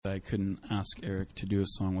I couldn't ask Eric to do a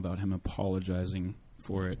song without him apologizing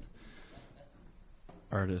for it.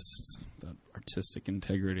 Artists, that artistic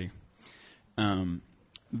integrity.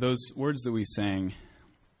 Those words that we sang,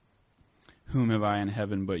 whom have I in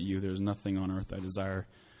heaven but you, there's nothing on earth I desire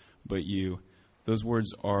but you. Those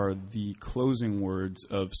words are the closing words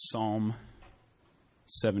of Psalm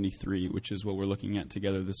 73, which is what we're looking at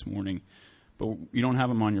together this morning. But you don't have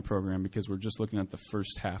them on your program because we're just looking at the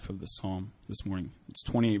first half of the psalm this morning. It's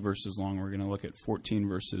 28 verses long. We're going to look at 14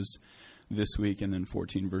 verses this week and then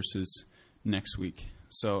 14 verses next week.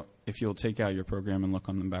 So if you'll take out your program and look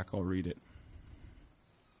on the back, I'll read it.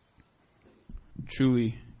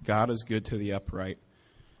 Truly, God is good to the upright,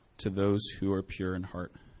 to those who are pure in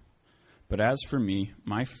heart. But as for me,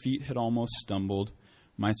 my feet had almost stumbled,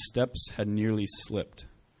 my steps had nearly slipped.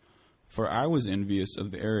 For I was envious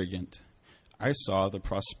of the arrogant. I saw the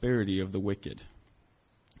prosperity of the wicked.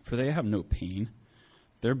 For they have no pain.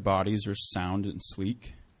 Their bodies are sound and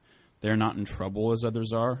sleek. They are not in trouble as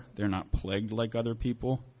others are. They are not plagued like other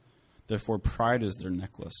people. Therefore pride is their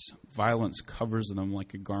necklace. Violence covers them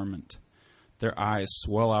like a garment. Their eyes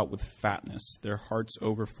swell out with fatness. Their hearts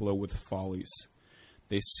overflow with follies.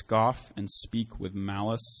 They scoff and speak with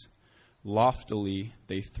malice. Loftily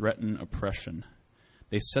they threaten oppression.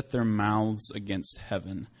 They set their mouths against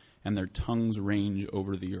heaven, and their tongues range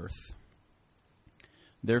over the earth.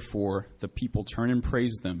 Therefore, the people turn and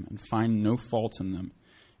praise them and find no fault in them.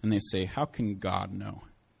 And they say, how can God know?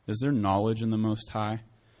 Is there knowledge in the Most High?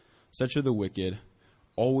 Such are the wicked,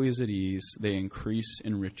 always at ease, they increase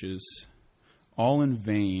in riches. All in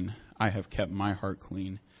vain I have kept my heart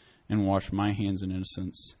clean and washed my hands in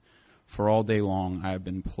innocence. For all day long I have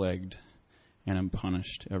been plagued and am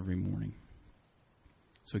punished every morning.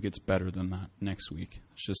 So it gets better than that next week.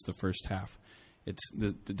 It's just the first half. It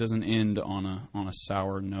doesn't end on a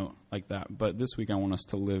sour note like that. But this week I want us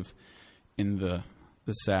to live in the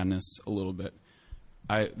sadness a little bit.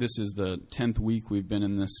 This is the 10th week we've been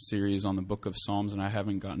in this series on the book of Psalms, and I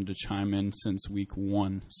haven't gotten to chime in since week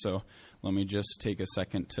 1. So let me just take a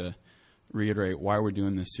second to reiterate why we're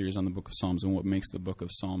doing this series on the book of Psalms and what makes the book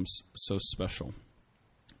of Psalms so special.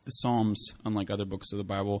 The Psalms, unlike other books of the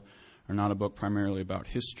Bible, are not a book primarily about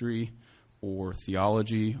history or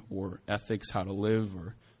theology or ethics, how to live,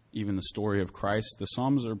 or even the story of Christ. The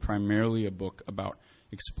Psalms are primarily a book about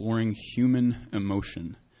exploring human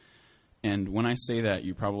emotion. And when I say that,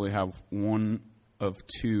 you probably have one of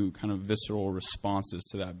two kind of visceral responses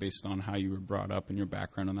to that based on how you were brought up and your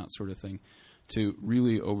background and that sort of thing, to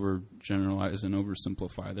really overgeneralize and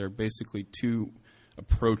oversimplify. There are basically two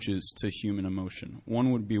approaches to human emotion.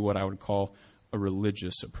 One would be what I would call a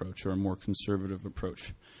religious approach or a more conservative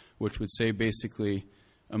approach, which would say basically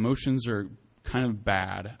emotions are kind of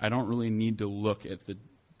bad. I don't really need to look at the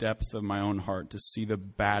depth of my own heart to see the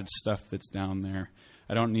bad stuff that's down there.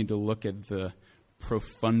 I don't need to look at the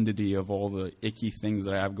profundity of all the icky things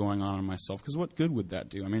that I have going on in myself, because what good would that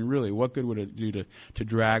do? I mean, really, what good would it do to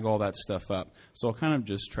drag all that stuff up? So I'll kind of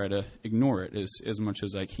just try to ignore it as much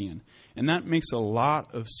as I can. And that makes a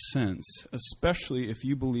lot of sense, especially if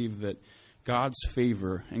you believe that God's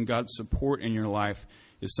favor and God's support in your life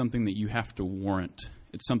is something that you have to warrant.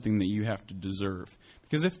 It's something that you have to deserve.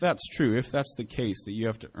 Because if that's true, if that's the case, that you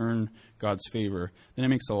have to earn God's favor, then it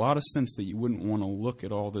makes a lot of sense that you wouldn't want to look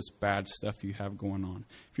at all this bad stuff you have going on.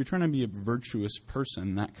 If you're trying to be a virtuous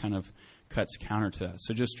person, that kind of cuts counter to that.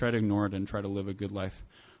 So just try to ignore it and try to live a good life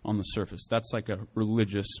on the surface. That's like a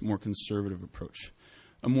religious, more conservative approach.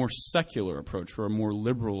 A more secular approach or a more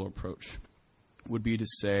liberal approach would be to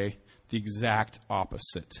say the exact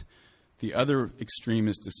opposite. The other extreme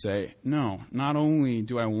is to say, no, not only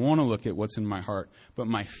do I want to look at what's in my heart, but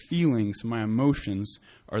my feelings, my emotions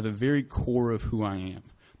are the very core of who I am.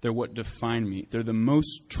 They're what define me. They're the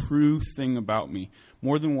most true thing about me.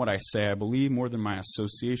 More than what I say I believe, more than my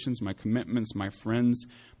associations, my commitments, my friends,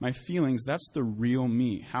 my feelings, that's the real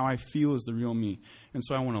me. How I feel is the real me. And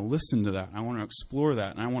so I want to listen to that. I want to explore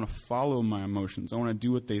that. And I want to follow my emotions. I want to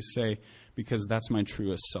do what they say because that's my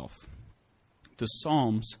truest self. The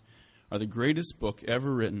Psalms are the greatest book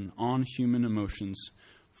ever written on human emotions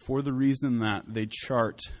for the reason that they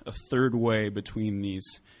chart a third way between these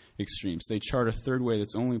extremes. They chart a third way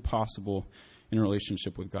that's only possible in a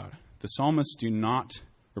relationship with God. The psalmists do not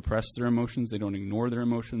repress their emotions. They don't ignore their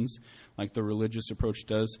emotions like the religious approach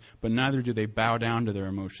does, but neither do they bow down to their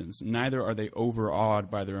emotions. Neither are they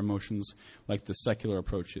overawed by their emotions like the secular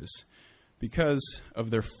approach is because of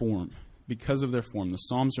their form. Because of their form. The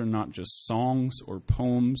Psalms are not just songs or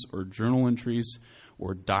poems or journal entries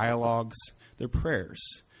or dialogues. They're prayers.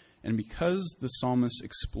 And because the psalmists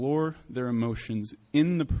explore their emotions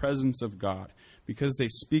in the presence of God, because they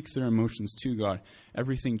speak their emotions to God,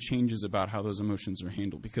 everything changes about how those emotions are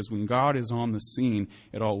handled. Because when God is on the scene,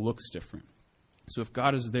 it all looks different. So if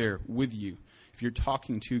God is there with you, if you're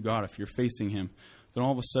talking to God, if you're facing him, then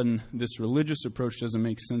all of a sudden this religious approach doesn't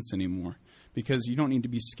make sense anymore. Because you don't need to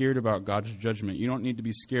be scared about God's judgment. You don't need to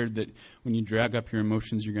be scared that when you drag up your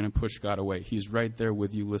emotions, you're going to push God away. He's right there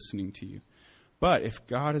with you, listening to you. But if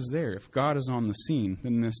God is there, if God is on the scene,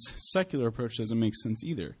 then this secular approach doesn't make sense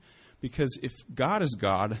either. Because if God is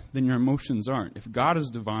God, then your emotions aren't. If God is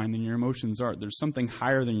divine, then your emotions aren't. There's something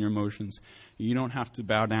higher than your emotions. You don't have to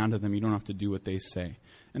bow down to them. You don't have to do what they say.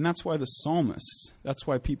 And that's why the psalmists, that's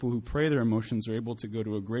why people who pray their emotions are able to go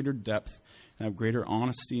to a greater depth and have greater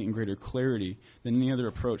honesty and greater clarity than any other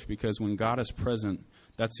approach. Because when God is present,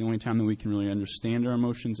 that's the only time that we can really understand our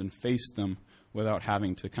emotions and face them without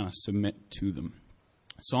having to kind of submit to them.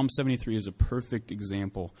 Psalm 73 is a perfect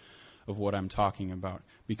example of what I'm talking about.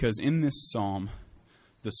 Because in this psalm,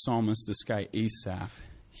 the psalmist, this guy Asaph,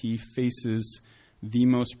 he faces the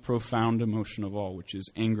most profound emotion of all, which is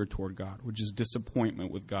anger toward God, which is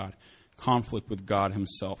disappointment with God, conflict with God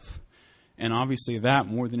himself. And obviously that,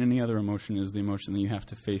 more than any other emotion, is the emotion that you have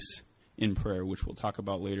to face in prayer, which we'll talk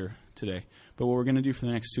about later today. But what we're going to do for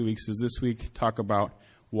the next 2 weeks is this week talk about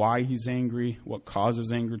why he's angry, what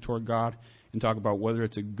causes anger toward God, and talk about whether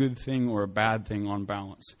it's a good thing or a bad thing on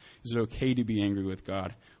balance. Is it okay to be angry with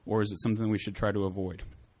God, or is it something we should try to avoid?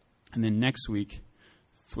 And then next week,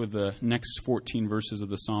 for the next 14 verses of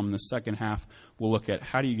the psalm, in the second half, we'll look at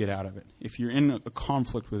how do you get out of it. If you're in a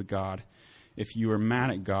conflict with God, if you are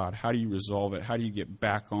mad at God, how do you resolve it? How do you get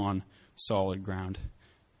back on solid ground?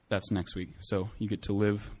 That's next week. So you get to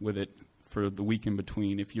live with it for the week in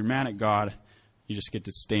between. If you're mad at God, you just get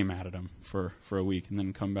to stay mad at him for a week and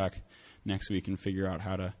then come back next week and figure out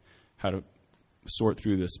how to sort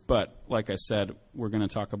through this. But like I said, we're going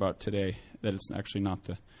to talk about today that it's actually not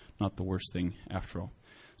the worst thing after all.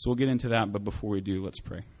 So we'll get into that, but before we do, let's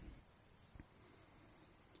pray.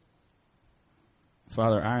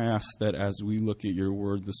 Father, I ask that as we look at your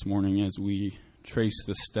word this morning, as we trace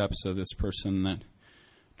the steps of this person that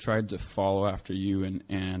tried to follow after you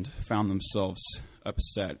and found themselves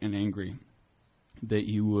upset and angry, that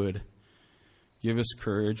you would give us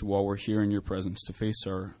courage while we're here in your presence to face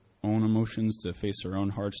our own emotions, to face our own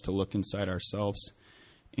hearts, to look inside ourselves,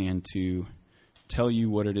 and to tell you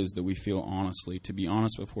what it is that we feel honestly, to be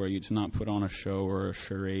honest before you, to not put on a show or a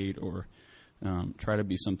charade or try to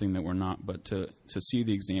be something that we're not, but to see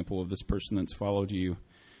the example of this person that's followed you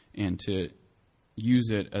and to use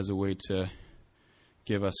it as a way to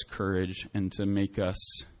give us courage and to make us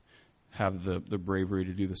have the bravery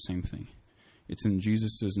to do the same thing. It's in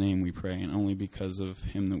Jesus' name we pray, and only because of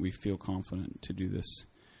him that we feel confident to do this.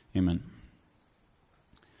 Amen.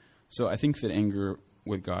 So I think that anger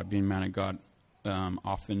with God, being mad at God,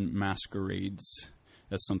 often masquerades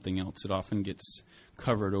as something else. It often gets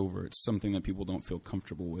covered over. It's something that people don't feel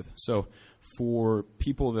comfortable with. So for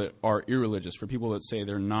people that are irreligious, for people that say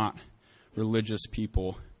they're not religious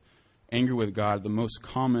people, anger with God, the most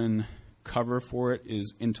common cover for it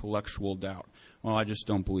is intellectual doubt. Well, I just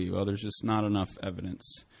don't believe. Well, there's just not enough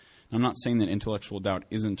evidence. I'm not saying that intellectual doubt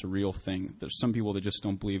isn't a real thing. There's some people that just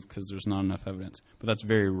don't believe because there's not enough evidence. But that's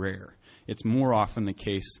very rare. It's more often the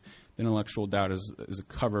case that intellectual doubt is a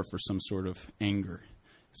cover for some sort of anger.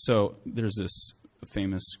 So there's this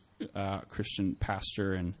famous Christian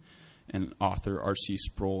pastor and author, R.C.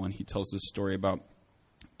 Sproul, and he tells this story about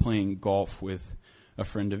playing golf with a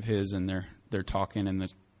friend of his, and they're talking, and the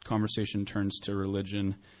conversation turns to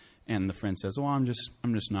religion. And the friend says, well, I'm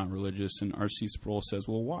just not religious. And R.C. Sproul says,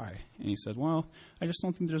 well, why? And he said, well, I just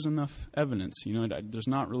don't think there's enough evidence. There's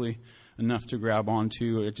not really enough to grab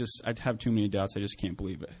onto. I'd have too many doubts. I just can't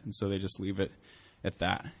believe it. And so they just leave it at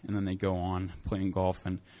that. And then they go on playing golf.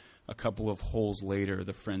 And a couple of holes later,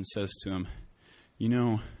 the friend says to him,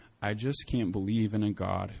 I just can't believe in a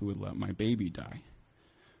God who would let my baby die.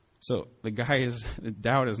 So the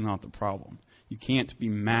doubt is not the problem. You can't be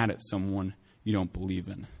mad at someone you don't believe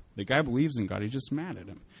in. The guy believes in God. He's just mad at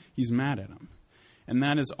him. He's mad at him. And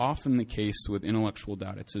that is often the case with intellectual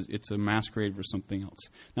doubt. It's a masquerade for something else.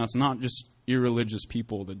 Now, it's not just irreligious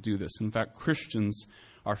people that do this. In fact, Christians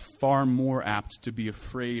are far more apt to be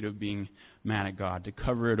afraid of being mad at God, to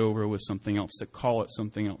cover it over with something else, to call it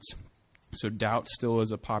something else. So doubt still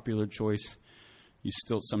is a popular choice. You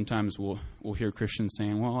still sometimes will hear Christians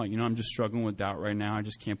saying, well, I'm just struggling with doubt right now. I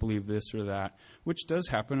just can't believe this or that, which does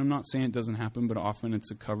happen. I'm not saying it doesn't happen, but often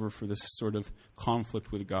it's a cover for this sort of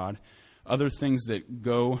conflict with God. Other things that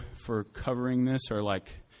go for covering this are like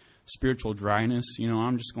spiritual dryness.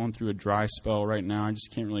 I'm just going through a dry spell right now. I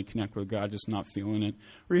just can't really connect with God, just not feeling it.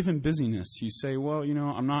 Or even busyness. You say, well,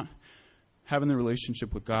 I'm not having the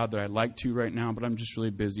relationship with God that I'd like to right now, but I'm just really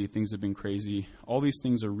busy. Things have been crazy. All these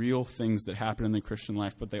things are real things that happen in the Christian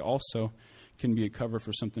life, but they also can be a cover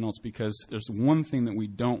for something else, because there's one thing that we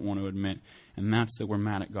don't want to admit, and that's that we're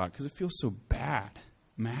mad at God, because it feels so bad.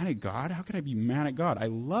 Mad at God? How could I be mad at God? I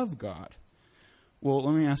love God. Well,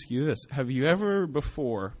 let me ask you this. Have you ever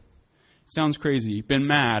before, it sounds crazy, been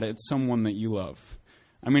mad at someone that you love?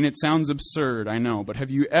 I mean, it sounds absurd, I know, but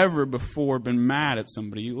have you ever before been mad at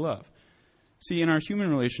somebody you love? See, in our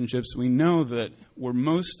human relationships, we know that we're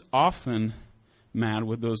most often mad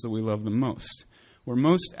with those that we love the most. We're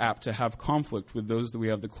most apt to have conflict with those that we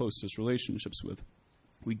have the closest relationships with.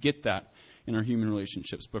 We get that in our human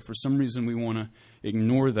relationships, but for some reason we want to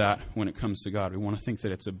ignore that when it comes to God. We want to think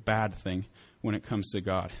that it's a bad thing when it comes to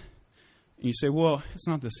God. And you say, well, it's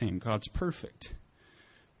not the same. God's perfect.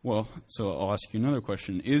 Well, so I'll ask you another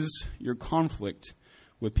question. Is your conflict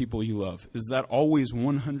with people you love, is that always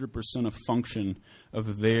 100% a function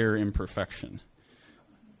of their imperfection?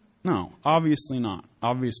 No, obviously not.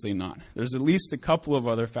 Obviously not. There's at least a couple of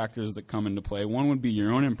other factors that come into play. One would be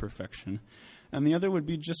your own imperfection, and the other would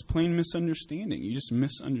be just plain misunderstanding. You just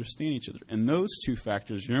misunderstand each other. And those two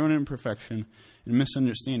factors, your own imperfection and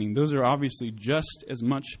misunderstanding, those are obviously just as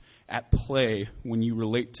much at play when you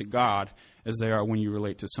relate to God as they are when you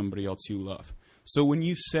relate to somebody else you love. So when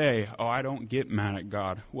you say, oh, I don't get mad at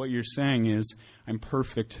God, what you're saying is, I'm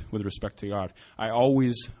perfect with respect to God. I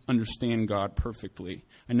always understand God perfectly.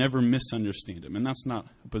 I never misunderstand him. And that's not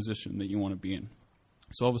a position that you want to be in.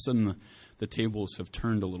 So all of a sudden the tables have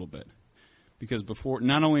turned a little bit. Because before,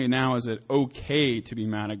 not only now is it okay to be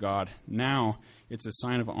mad at God, now it's a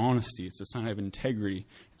sign of honesty. It's a sign of integrity.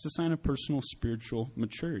 It's a sign of personal spiritual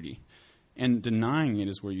maturity. And denying it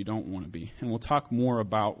is where you don't want to be. And we'll talk more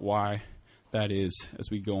about why that is as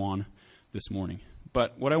we go on this morning.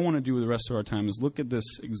 But what I want to do with the rest of our time is look at this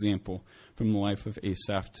example from the life of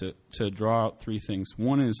Asaph to draw out three things.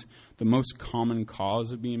 One is the most common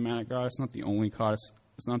cause of being mad at God. It's not the only cause.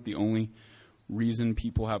 It's not the only reason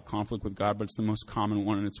people have conflict with God, but it's the most common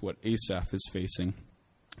one, and it's what Asaph is facing.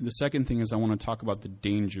 The second thing is I want to talk about the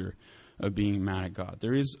danger of being mad at God.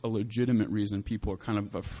 There is a legitimate reason people are kind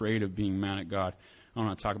of afraid of being mad at God. I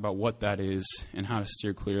want to talk about what that is and how to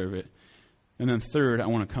steer clear of it. And then third, I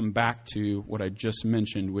want to come back to what I just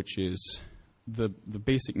mentioned, which is the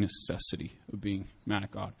basic necessity of being mad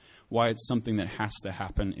at God. Why it's something that has to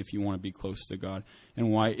happen if you want to be close to God.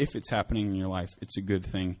 And why, if it's happening in your life, it's a good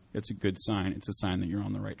thing. It's a good sign. It's a sign that you're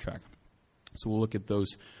on the right track. So we'll look at those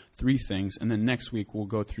three things. And then next week, we'll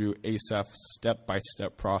go through Asaph's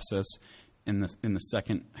step-by-step process in the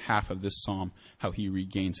second half of this psalm, how he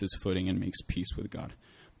regains his footing and makes peace with God.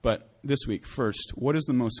 But this week, first, what is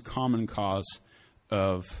the most common cause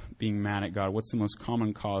of being mad at God? What's the most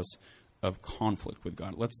common cause of conflict with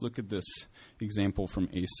God? Let's look at this example from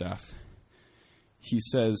Asaph. He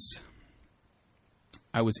says,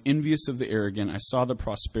 I was envious of the arrogant. I saw the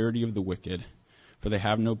prosperity of the wicked, for they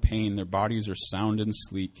have no pain. Their bodies are sound and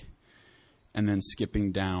sleek. And then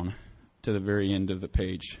skipping down to the very end of the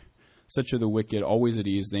page. Such are the wicked, always at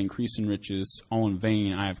ease. They increase in riches. All in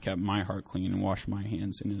vain I have kept my heart clean and washed my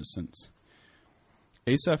hands in innocence.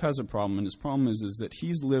 Asaph has a problem, and his problem is that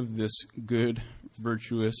he's lived this good,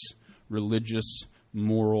 virtuous, religious,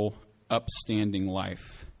 moral, upstanding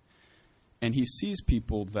life. And he sees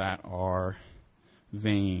people that are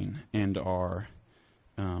vain and are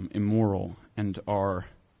immoral and are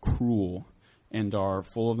cruel and are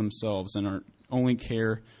full of themselves and are only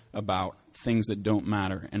care about things that don't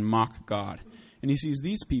matter and mock God. And he sees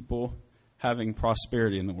these people having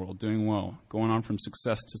prosperity in the world, doing well, going on from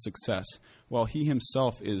success to success, while he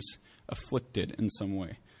himself is afflicted in some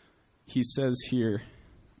way. He says here,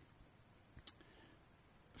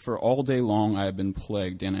 for all day long I have been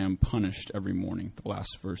plagued, and I am punished every morning. The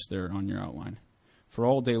last verse there on your outline. For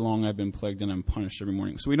all day long I've been plagued, and I'm punished every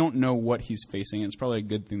morning. So we don't know what he's facing. It's probably a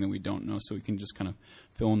good thing that we don't know, so we can just kind of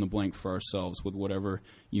fill in the blank for ourselves with whatever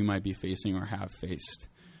you might be facing or have faced.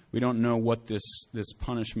 We don't know what this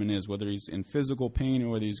punishment is, whether he's in physical pain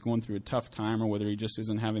or whether he's going through a tough time or whether he just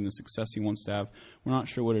isn't having the success he wants to have. We're not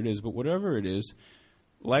sure what it is, but whatever it is,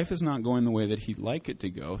 life is not going the way that he'd like it to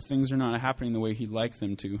go. Things are not happening the way he'd like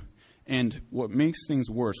them to. And what makes things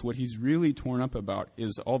worse, what he's really torn up about,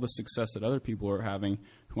 is all the success that other people are having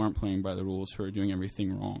who aren't playing by the rules, who are doing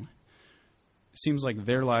everything wrong. It seems like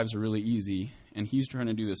their lives are really easy, and he's trying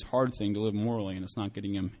to do this hard thing to live morally, and it's not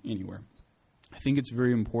getting him anywhere. I think it's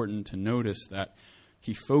very important to notice that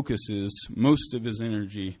he focuses most of his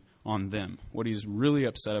energy on them. What he's really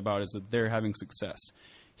upset about is that they're having success.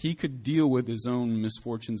 He could deal with his own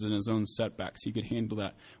misfortunes and his own setbacks. He could handle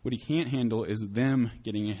that. What he can't handle is them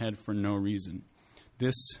getting ahead for no reason.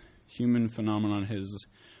 This human phenomenon has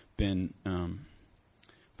been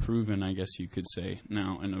proven, I guess you could say,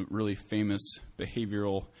 now in a really famous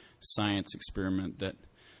behavioral science experiment that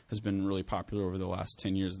has been really popular over the last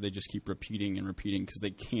 10 years. They just keep repeating and repeating because they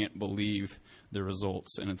can't believe the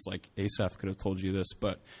results. And it's like, Asaph could have told you this,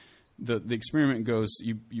 but the experiment goes,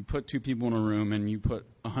 you put two people in a room and you put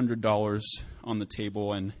 $100 on the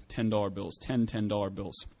table and $10 bills, 10 $10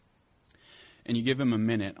 bills. And you give them a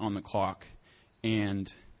minute on the clock.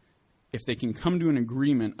 And if they can come to an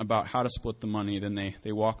agreement about how to split the money, then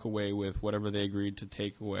they walk away with whatever they agreed to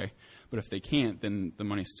take away. But if they can't, then the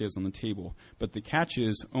money stays on the table. But the catch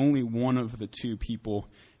is only one of the two people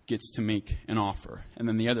gets to make an offer. And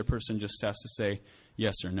then the other person just has to say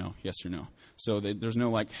yes or no, yes or no. So there's no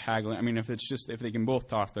like haggling. I mean, if they can both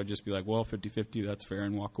talk, they'll just be like, well, 50-50, that's fair,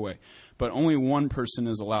 and walk away. But only one person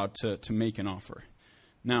is allowed to make an offer.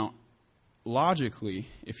 Now, logically,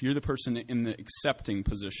 if you're the person in the accepting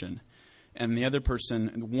position, and the other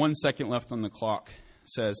person, 1 second left on the clock,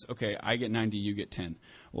 says, okay, I get 90, you get 10.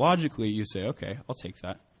 Logically, you say, okay, I'll take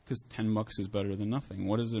that, because $10 is better than nothing.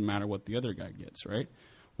 What does it matter what the other guy gets, right?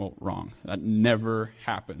 Well, wrong. That never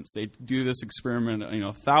happens. They do this experiment,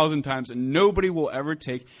 1,000 times, and nobody will ever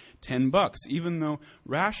take $10, even though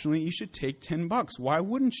rationally you should take $10. Why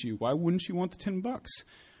wouldn't you? Why wouldn't you want the $10?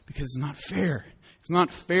 Because it's not fair. It's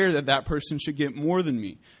not fair that person should get more than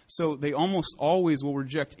me. So they almost always will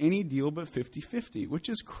reject any deal but 50-50, which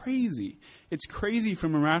is crazy. It's crazy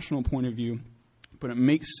from a rational point of view, but it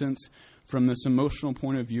makes sense from this emotional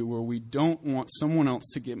point of view where we don't want someone else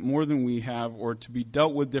to get more than we have or to be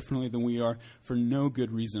dealt with differently than we are for no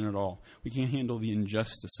good reason at all. We can't handle the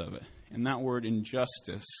injustice of it. And that word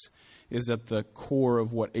injustice is at the core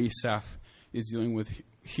of what Asaph is dealing with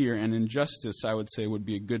here. And injustice, I would say, would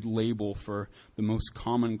be a good label for the most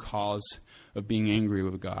common cause of being angry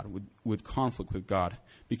with God, with conflict with God,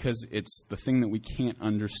 because it's the thing that we can't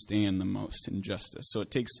understand the most, injustice. So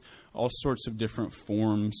it takes all sorts of different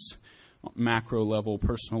forms, macro level,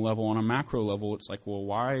 personal level. On a macro level, it's like, well,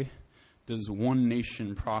 why does one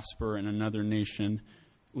nation prosper and another nation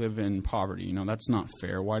live in poverty? That's not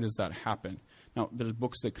fair. Why does that happen? Now, there's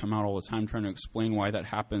books that come out all the time trying to explain why that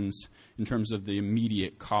happens in terms of the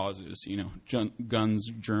immediate causes. Guns,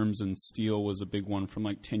 germs, and steel was a big one from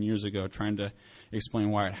like 10 years ago, trying to explain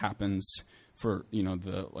why it happens for,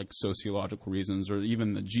 the like sociological reasons, or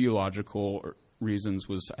even the geological reasons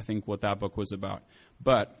was, I think, what that book was about.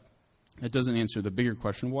 But it doesn't answer the bigger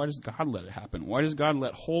question, why does God let it happen? Why does God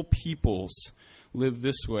let whole peoples live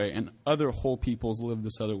this way and other whole peoples live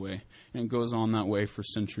this other way? And it goes on that way for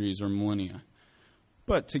centuries or millennia.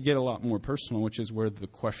 But to get a lot more personal, which is where the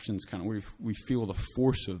questions we feel the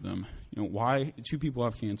force of them. Why two people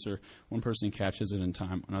have cancer, one person catches it in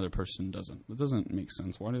time, another person doesn't. It doesn't make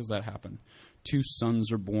sense. Why does that happen? Two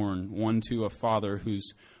sons are born, one to a father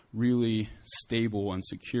who's really stable and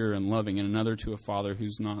secure and loving, and another to a father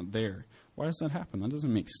who's not there. Why does that happen? That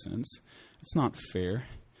doesn't make sense. It's not fair.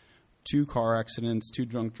 2 car accidents, 2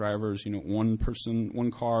 drunk drivers, one person,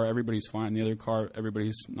 one car, everybody's fine. The other car,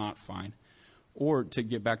 everybody's not fine. Or to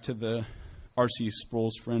get back to the R.C.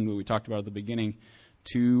 Sproul's friend who we talked about at the beginning,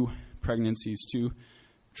 2 pregnancies, 2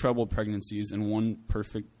 troubled pregnancies, and 1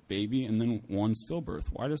 perfect baby, and then 1 stillbirth.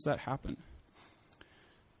 Why does that happen?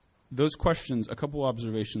 Those questions, a couple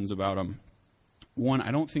observations about them. One,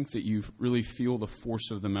 I don't think that you really feel the force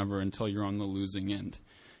of them ever until you're on the losing end.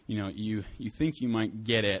 You think you might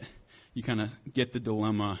get it. You kind of get the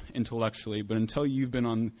dilemma intellectually, but until you've been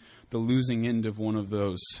on the losing end of one of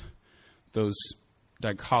those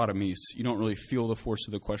dichotomies, you don't really feel the force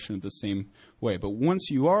of the question the same way. But once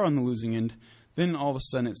you are on the losing end, then all of a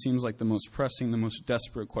sudden it seems like the most pressing, the most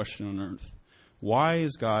desperate question on earth. Why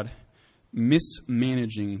is God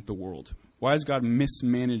mismanaging the world? Why is God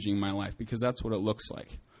mismanaging my life? Because that's what it looks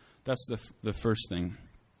like. That's the first thing.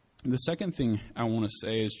 The second thing I want to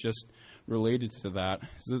say is just related to that.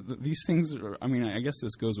 These things are, I guess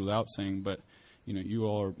this goes without saying, but you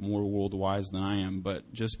all are more world wise than I am,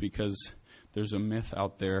 but just because there's a myth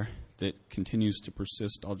out there that continues to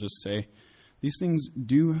persist, I'll just say these things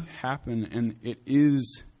do happen, and it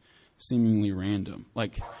is seemingly random.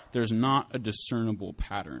 Like, there's not a discernible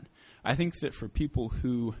pattern. I think that for people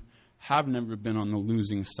who have never been on the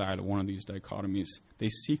losing side of one of these dichotomies, they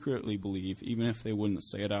secretly believe, even if they wouldn't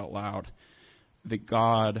say it out loud, that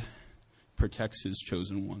God protects his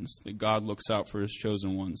chosen ones, that God looks out for his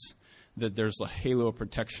chosen ones, that there's a halo of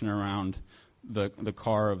protection around the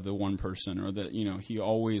car of the one person, or that, he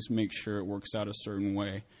always makes sure it works out a certain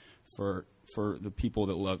way for the people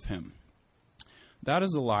that love him. That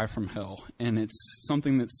is a lie from hell, and it's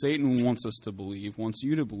something that Satan wants us to believe, wants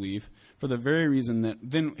you to believe, for the very reason that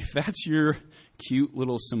then if that's your cute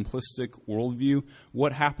little simplistic worldview,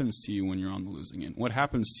 what happens to you when you're on the losing end? What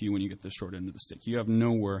happens to you when you get the short end of the stick? You have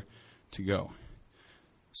nowhere to go.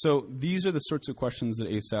 So these are the sorts of questions that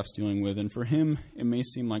Asaph's dealing with, and for him, it may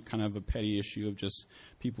seem like kind of a petty issue of just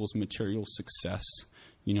people's material success,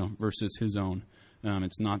 versus his own.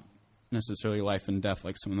 It's not necessarily life and death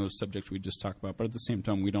like some of those subjects we just talked about, but at the same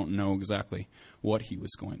time, we don't know exactly what he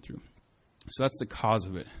was going through. So that's the cause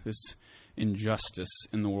of it, this injustice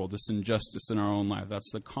in the world, this injustice in our own life.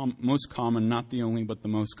 That's the most common, not the only, but the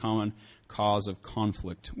most common cause of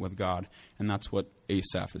conflict with God, and that's what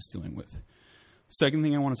Asaph is dealing with. Second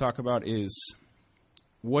thing I want to talk about is,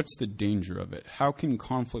 what's the danger of it? How can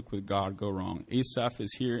conflict with God go wrong? Asaph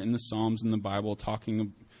is here in the Psalms in the Bible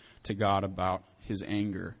talking to God about his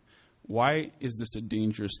anger. Why is this a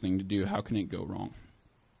dangerous thing to do? How can it go wrong?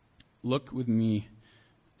 Look with me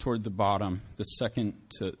toward the bottom, the second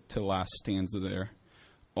to last stanza there.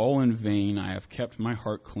 All in vain I have kept my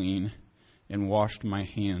heart clean and washed my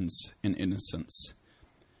hands in innocence.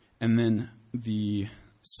 And then the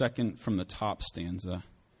second from the top stanza.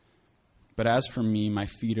 But as for me, my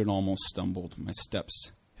feet had almost stumbled. My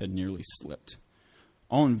steps had nearly slipped.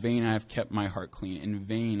 All in vain I have kept my heart clean. In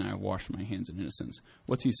vain I have washed my hands in innocence.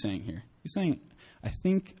 What's he saying here? He's saying, I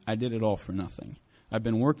think I did it all for nothing. I've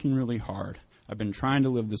been working really hard. I've been trying to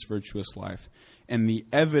live this virtuous life, and the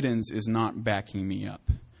evidence is not backing me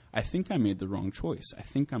up. I think I made the wrong choice. I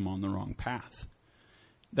think I'm on the wrong path.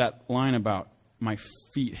 That line about my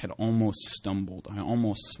feet had almost stumbled. I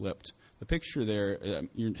almost slipped. The picture there,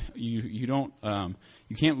 you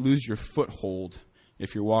can't lose your foothold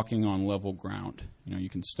if you're walking on level ground. You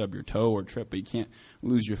can stub your toe or trip, but you can't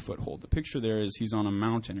lose your foothold. The picture there is he's on a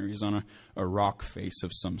mountain, or he's on a rock face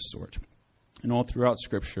of some sort. And all throughout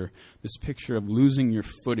Scripture, this picture of losing your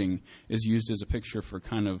footing is used as a picture for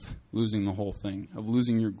kind of losing the whole thing, of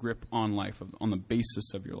losing your grip on life, on the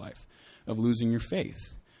basis of your life, of losing your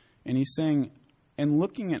faith. And he's saying, and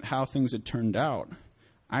looking at how things had turned out,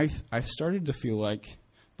 I started to feel like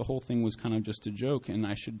the whole thing was kind of just a joke, and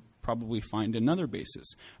I should probably find another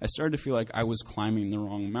basis. I started to feel like I was climbing the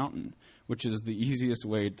wrong mountain, which is the easiest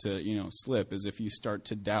way to, slip, is if you start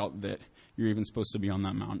to doubt that you're even supposed to be on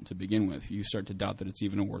that mountain to begin with. You start to doubt that it's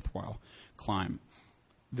even a worthwhile climb.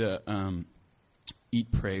 The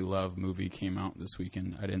Eat, Pray, Love movie came out this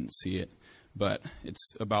weekend. I didn't see it, but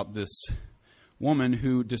it's about this woman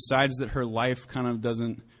who decides that her life kind of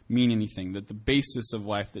doesn't mean anything, that the basis of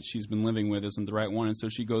life that she's been living with isn't the right one, and so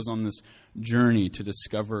she goes on this journey to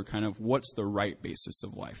discover kind of what's the right basis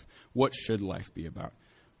of life. What should life be about?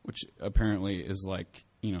 Which apparently is like,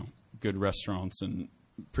 good restaurants and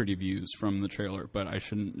pretty views from the trailer, but I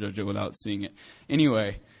shouldn't judge it without seeing it.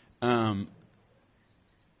 Anyway,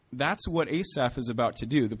 that's what Asaph is about to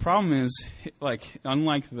do. The problem is,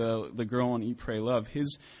 unlike the girl in Eat, Pray, Love,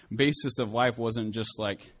 his basis of life wasn't just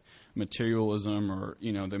like materialism or,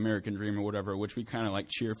 the American dream or whatever, which we kind of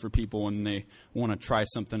cheer for people when they want to try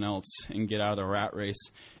something else and get out of the rat race.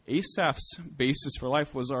 Asaph's basis for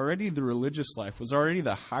life was already the religious life, was already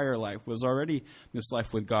the higher life, was already this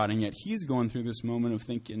life with God, and yet he's going through this moment of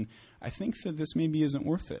thinking, I think that this maybe isn't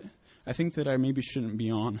worth it. I think that I maybe shouldn't be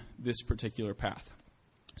on this particular path.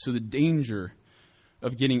 So the danger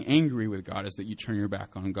of getting angry with God is that you turn your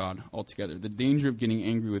back on God altogether. The danger of getting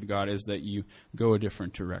angry with God is that you go a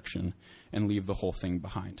different direction and leave the whole thing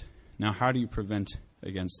behind. Now, how do you prevent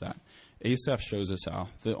against that? Asaph shows us how.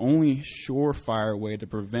 The only surefire way to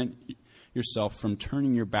prevent yourself from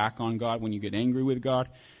turning your back on God when you get angry with God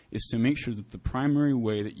is to make sure that the primary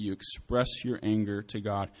way that you express your anger to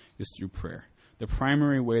God is through prayer. The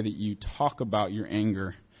primary way that you talk about your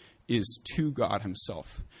anger is to God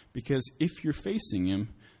himself. Because if you're facing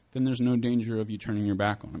him, then there's no danger of you turning your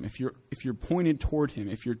back on him. If you're pointed toward him,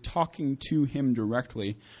 if you're talking to him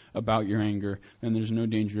directly about your anger, then there's no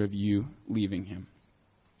danger of you leaving him.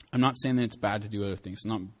 I'm not saying that it's bad to do other things. It's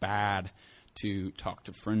not bad to talk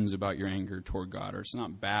to friends about your anger toward God, or it's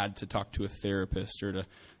not bad to talk to a therapist or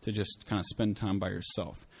to just kind of spend time by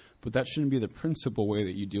yourself. But that shouldn't be the principal way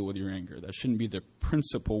that you deal with your anger. That shouldn't be the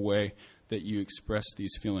principal way that you express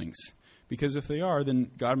these feelings. Because if they are,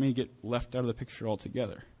 then God may get left out of the picture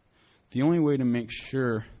altogether. The only way to make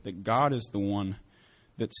sure that God is the one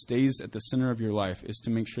that stays at the center of your life is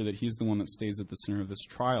to make sure that he's the one that stays at the center of this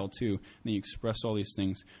trial too, and you express all these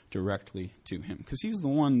things directly to him. Because he's the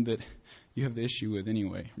one that you have the issue with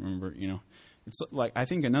anyway. Remember, it's like, I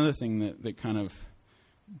think another thing that kind of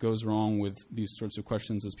goes wrong with these sorts of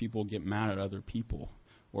questions is people get mad at other people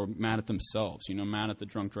or mad at themselves, mad at the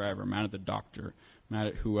drunk driver, mad at the doctor, mad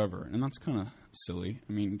at whoever. And that's kind of silly.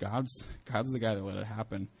 I mean, God's the guy that let it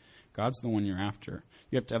happen. God's the one you're after.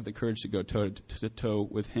 You have to have the courage to go toe to toe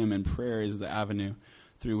with him, and prayer is the avenue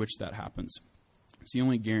through which that happens. It's the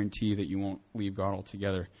only guarantee that you won't leave God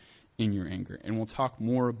altogether in your anger. And we'll talk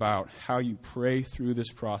more about how you pray through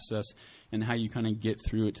this process and how you kind of get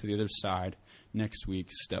through it to the other side next week,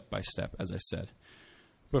 step by step, as I said.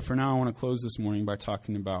 But for now, I want to close this morning by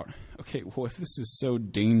talking about, okay, well, if this is so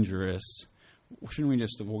dangerous, shouldn't we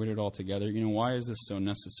just avoid it altogether? Why is this so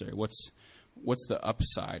necessary? What's the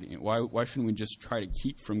upside? Why shouldn't we just try to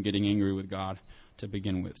keep from getting angry with God to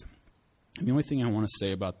begin with? And the only thing I want to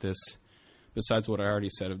say about this, besides what I already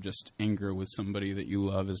said of just anger with somebody that you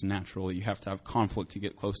love is natural, you have to have conflict to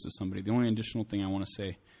get close to somebody. The only additional thing I want to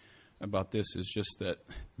say about this is just that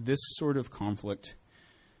this sort of conflict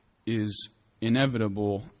is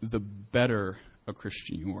inevitable the better a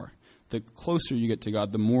Christian you are. The closer you get to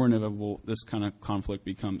God, the more inevitable this kind of conflict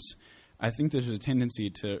becomes. I think there's a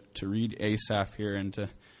tendency to read Asaph here and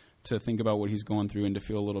to think about what he's going through and to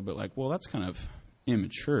feel a little bit like, well, that's kind of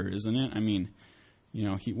immature, isn't it? I mean,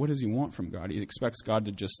 what does he want from God? He expects God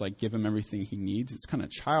to just give him everything he needs. It's kind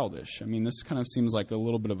of childish. I mean, this kind of seems like a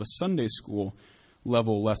little bit of a Sunday school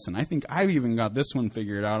level lesson. I think I've even got this one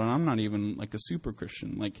figured out, and I'm not even a super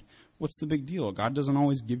Christian. What's the big deal? God doesn't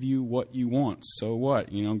always give you what you want. So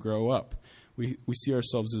what? Grow up. We see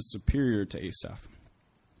ourselves as superior to Asaph.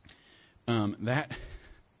 That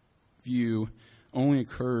view only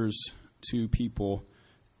occurs to people,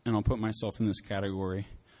 and I'll put myself in this category,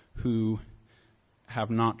 who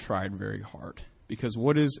have not tried very hard. Because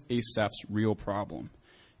what is Asaph's real problem?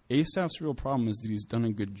 Asaph's real problem is that he's done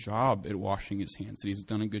a good job at washing his hands, that he's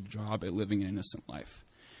done a good job at living an innocent life.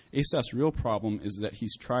 Asaph's real problem is that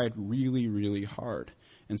he's tried really, really hard,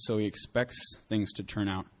 and so he expects things to turn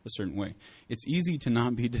out a certain way. It's easy to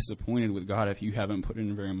not be disappointed with God if you haven't put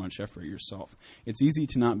in very much effort yourself. It's easy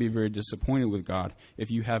to not be very disappointed with God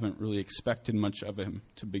if you haven't really expected much of him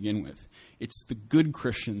to begin with. It's the good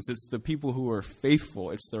Christians, it's the people who are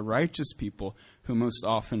faithful, it's the righteous people who most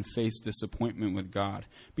often face disappointment with God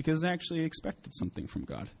because they actually expected something from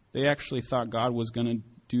God. They actually thought God was going to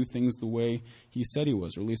do things the way he said he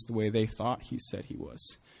was, or at least the way they thought he said he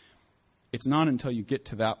was. It's not until you get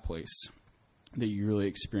to that place that you really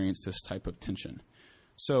experience this type of tension.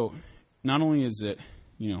 So not only is it,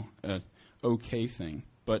 an okay thing,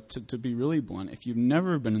 but to be really blunt, if you've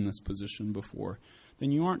never been in this position before,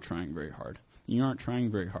 then you aren't trying very hard. You aren't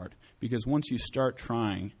trying very hard. Because once you start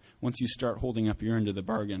trying, once you start holding up your end of the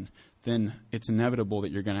bargain, then it's inevitable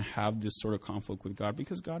that you're going to have this sort of conflict with God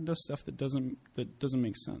because God does stuff that doesn't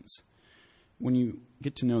make sense. When you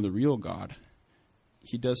get to know the real God,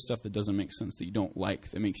 he does stuff that doesn't make sense, that you don't like,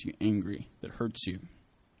 that makes you angry, that hurts you.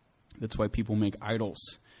 That's why people make idols.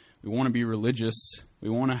 We want to be religious. We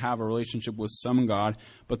want to have a relationship with some God,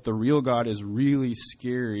 but the real God is really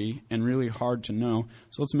scary and really hard to know.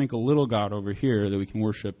 So let's make a little God over here that we can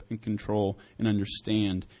worship and control and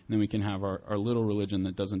understand, and then we can have our little religion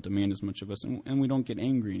that doesn't demand as much of us, and we don't get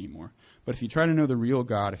angry anymore. But if you try to know the real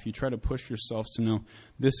God, if you try to push yourself to know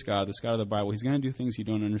this God of the Bible, he's going to do things you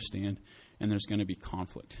don't understand, and there's going to be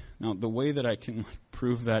conflict. Now, the way that I can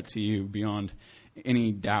prove that to you beyond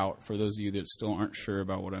any doubt, for those of you that still aren't sure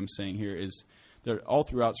about what I'm saying here, is that all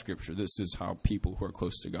throughout Scripture, this is how people who are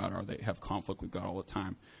close to God are. They have conflict with God all the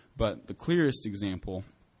time. But the clearest example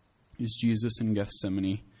is Jesus in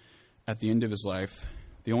Gethsemane at the end of his life,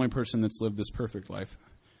 the only person that's lived this perfect life.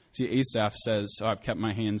 See, Asaph says, I've kept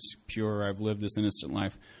my hands pure, I've lived this innocent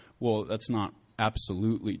life. Well, that's not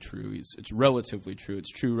absolutely true. It's relatively true.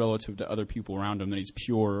 It's true relative to other people around him that he's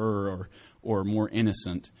purer or more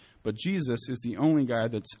innocent. But Jesus is the only guy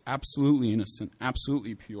that's absolutely innocent,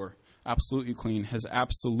 absolutely pure, absolutely clean, has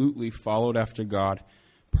absolutely followed after God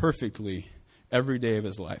perfectly every day of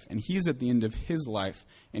his life. And he's at the end of his life,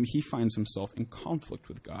 and he finds himself in conflict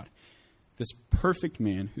with God. This perfect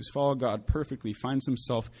man who's followed God perfectly finds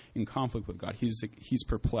himself in conflict with God. He's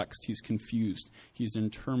perplexed. He's confused. He's in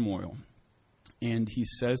turmoil. And he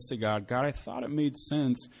says to God, God, I thought it made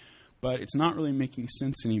sense, but it's not really making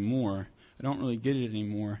sense anymore. I don't really get it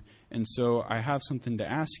anymore. And so I have something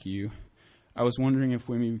to ask you. I was wondering if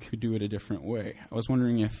maybe we could do it a different way. I was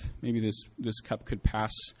wondering if maybe this cup could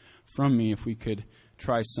pass from me, if we could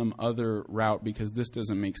try some other route, because this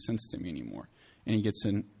doesn't make sense to me anymore. and he gets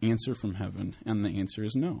an answer from heaven, and the answer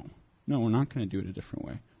is no. No, we're not going to do it a different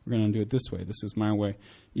way. We're going to do it this way. This is my way,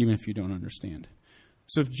 even if you don't understand.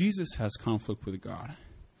 So if Jesus has conflict with God,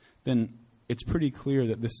 then it's pretty clear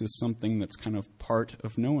that this is something that's kind of part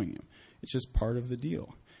of knowing him. It's just part of the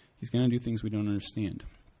deal. He's going to do things we don't understand.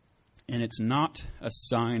 And it's not a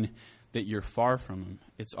sign that you're far from him.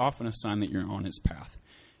 It's often a sign that you're on his path.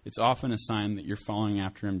 It's often a sign that you're following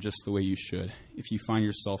after him just the way you should. If you find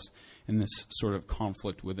yourself in this sort of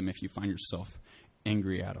conflict with him, if you find yourself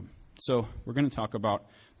angry at him. So we're going to talk about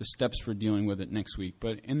the steps for dealing with it next week.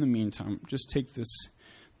 But in the meantime, just take this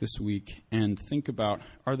week and think about,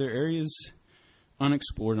 are there areas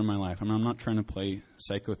unexplored in my life? I mean, I'm not trying to play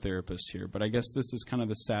psychotherapist here, but I guess this is kind of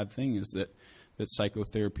the sad thing, is that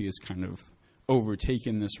psychotherapy is kind of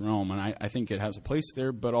overtaken this realm, and I think it has a place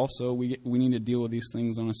there, but also we need to deal with these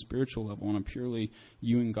things on a spiritual level, on a purely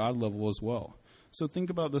you and God level as well. So think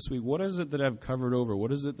about this week, what is it that I've covered over?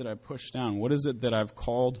 What is it that I've pushed down? What is it that I've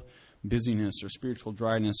called busyness or spiritual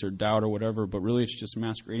dryness or doubt or whatever, but really it's just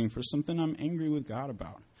masquerading for something I'm angry with God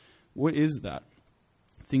about? What is that?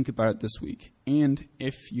 Think about it this week. And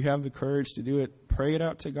if you have the courage to do it, pray it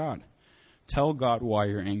out to God. Tell God why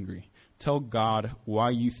you're angry. Tell God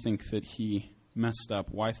why you think that he messed up,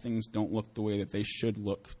 why things don't look the way that they should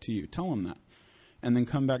look to you. Tell him that. And then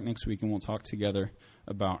come back next week and we'll talk together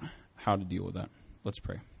about how to deal with that. Let's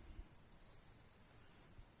pray.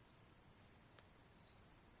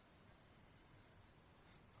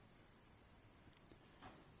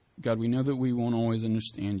 God, we know that we won't always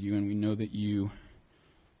understand you, and we know that you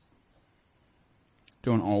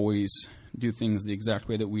don't always do things the exact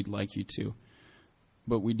way that we'd like you to.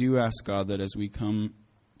 But we do ask, God, that as we come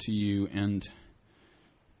to you and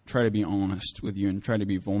try to be honest with you and try to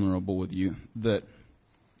be vulnerable with you, that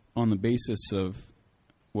on the basis of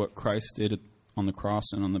what Christ did on the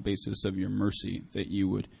cross and on the basis of your mercy, that you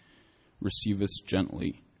would receive us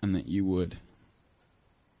gently and that you would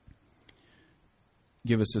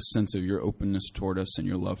give us a sense of your openness toward us and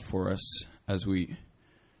your love for us as we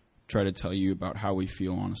try to tell you about how we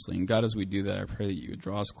feel honestly. And God, as we do that, I pray that you would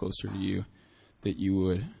draw us closer to you, that you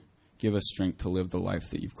would give us strength to live the life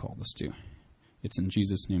that you've called us to. It's in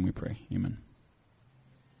Jesus' name we pray. Amen.